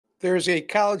There's a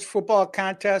college football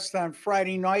contest on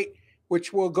Friday night,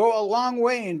 which will go a long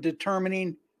way in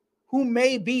determining who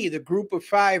may be the group of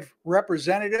five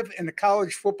representative in the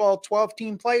college football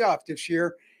 12-team playoff this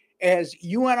year, as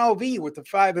UNLV with a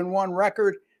 5-1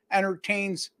 record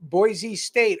entertains Boise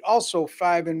State, also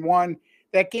 5-1.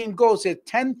 That game goes at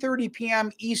 10:30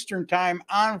 p.m. Eastern Time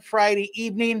on Friday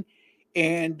evening,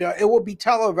 and it will be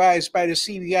televised by the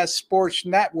CBS Sports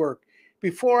Network.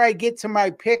 Before I get to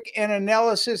my pick and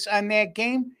analysis on that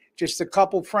game, just a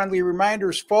couple friendly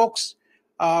reminders, folks.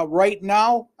 Right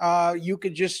now, you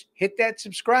could just hit that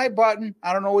subscribe button.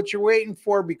 I don't know what you're waiting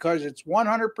for because it's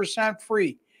 100%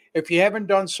 free. If you haven't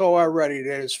done so already,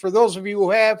 that is. For those of you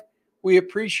who have, we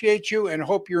appreciate you and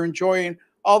hope you're enjoying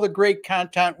all the great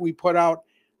content we put out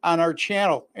on our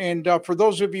channel. And for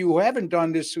those of you who haven't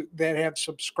done this, that have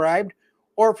subscribed,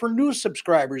 or for new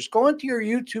subscribers, go into your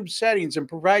YouTube settings and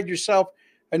provide yourself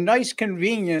a nice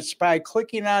convenience by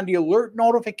clicking on the alert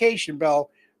notification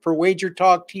bell for Wager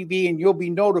Talk TV, and you'll be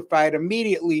notified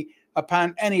immediately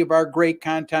upon any of our great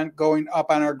content going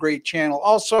up on our great channel.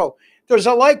 Also, there's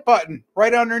a like button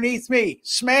right underneath me.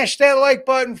 Smash that like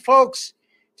button, folks.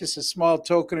 Just a small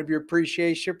token of your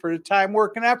appreciation for the time,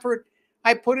 work, and effort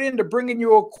I put into bringing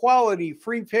you a quality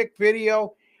free pick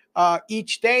video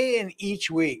each day and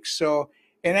each week. So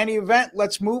in any event,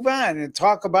 let's move on and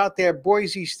talk about that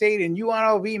Boise State and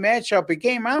UNLV matchup, a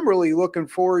game I'm really looking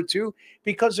forward to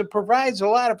because it provides a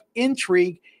lot of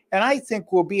intrigue and I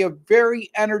think will be a very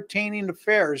entertaining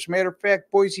affair. As a matter of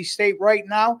fact, Boise State right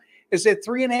now is a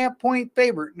 3.5-point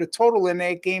favorite, and the total in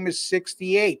that game is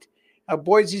 68. Now,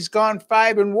 Boise's gone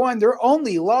 5-1. Their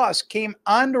only loss came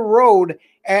on the road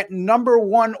at number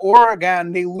 1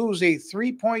 Oregon. They lose a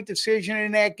 3-point decision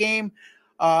in that game.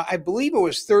 I believe it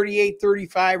was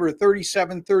 38-35 or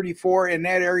 37-34 in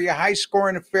that area,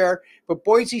 high-scoring affair. But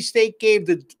Boise State gave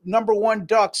the number 1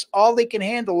 Ducks all they can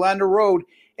handle on the road,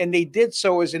 and they did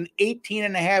so as an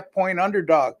 18.5-point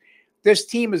underdog. This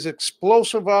team is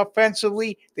explosive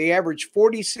offensively. They average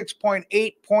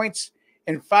 46.8 points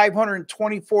and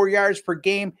 524 yards per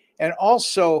game, and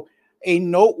also a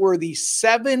noteworthy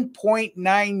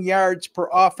 7.9 yards per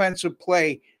offensive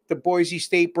play the Boise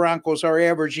State Broncos are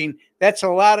averaging. That's a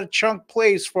lot of chunk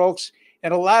plays, folks,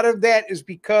 and a lot of that is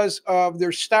because of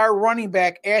their star running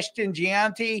back, Ashton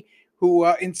Gianti, who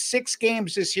in 6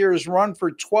 games this year has run for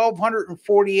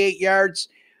 1,248 yards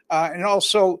and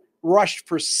also rushed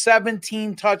for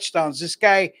 17 touchdowns. This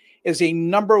guy is a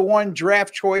number 1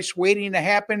 draft choice waiting to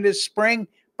happen this spring,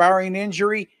 barring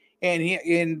injury.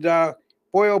 And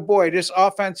boy, oh boy, this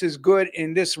offense is good,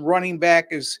 and this running back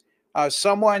is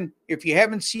someone, if you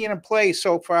haven't seen him play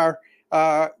so far,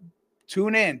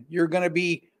 tune in. You're going to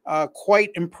be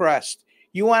quite impressed.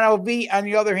 UNLV, on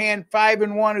the other hand,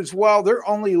 5-1 as well. Their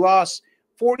only loss,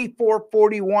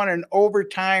 44-41 in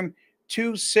overtime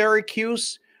to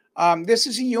Syracuse. This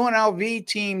is a UNLV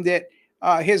team that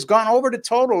has gone over the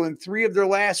total in 3 of their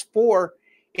last 4.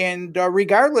 And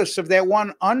regardless of that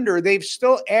one under, they've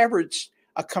still averaged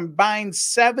a combined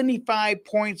 75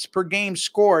 points per game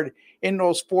scored in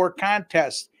those 4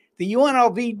 contests. The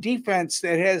UNLV defense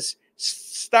that has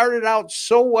started out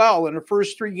so well in the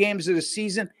first 3 games of the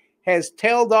season has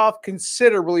tailed off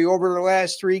considerably over the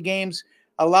last 3 games,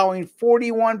 allowing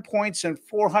 41 points and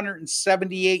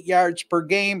 478 yards per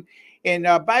game. And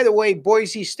by the way,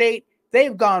 Boise State,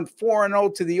 they've gone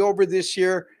 4-0 to the over this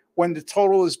year when the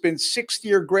total has been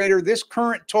 60 or greater. This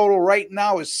current total right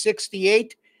now is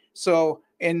 68. So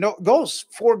in those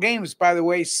 4 games, by the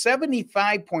way,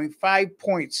 75.5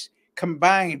 points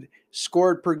combined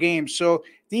scored per game. So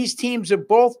these teams have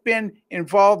both been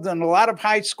involved in a lot of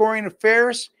high-scoring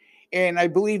affairs, and I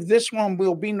believe this one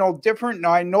will be no different.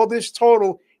 Now, I know this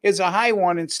total is a high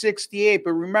one in 68,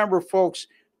 but remember, folks,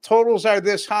 totals are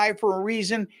this high for a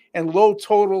reason, and low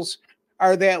totals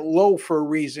are that low for a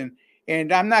reason.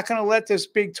 And I'm not going to let this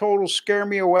big total scare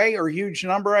me away, or huge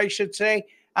number, I should say.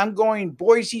 I'm going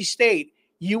Boise State,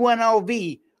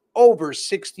 UNLV, over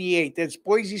 68. That's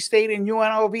Boise State and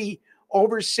UNLV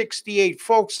over 68.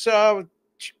 Folks,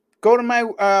 go to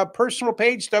my personal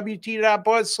page,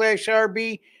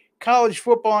 wt.buzz/RB, college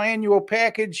football annual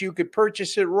package. You could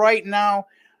purchase it right now.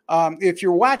 If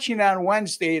you're watching on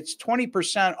Wednesday, it's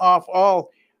 20% off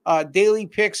all daily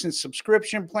picks and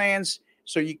subscription plans,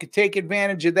 so you could take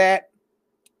advantage of that.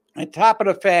 On top of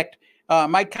the fact,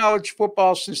 my college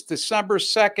football since December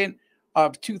 2nd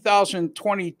of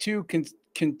 2022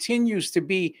 continues to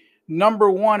be number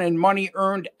 1 in money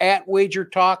earned at Wager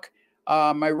Talk.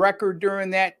 My record during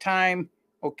that time,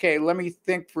 okay, let me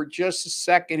think for just a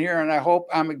second here, and I hope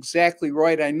I'm exactly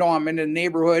right. I know I'm in the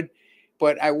neighborhood,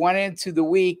 but I went into the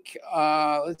week,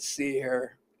 let's see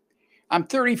here. I'm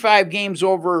 35 games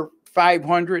over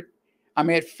 500. I'm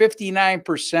at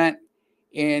 59%,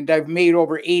 and I've made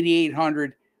over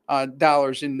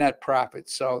 $8,800 in net profit.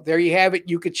 So there you have it.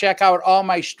 You could check out all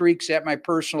my streaks at my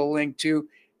personal link to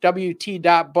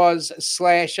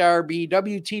wt.buzz/RB,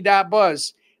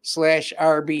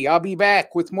 wt.buzz/RB. I'll be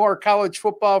back with more college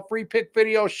football free pick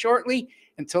videos shortly.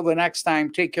 Until the next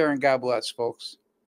time, take care and God bless, folks.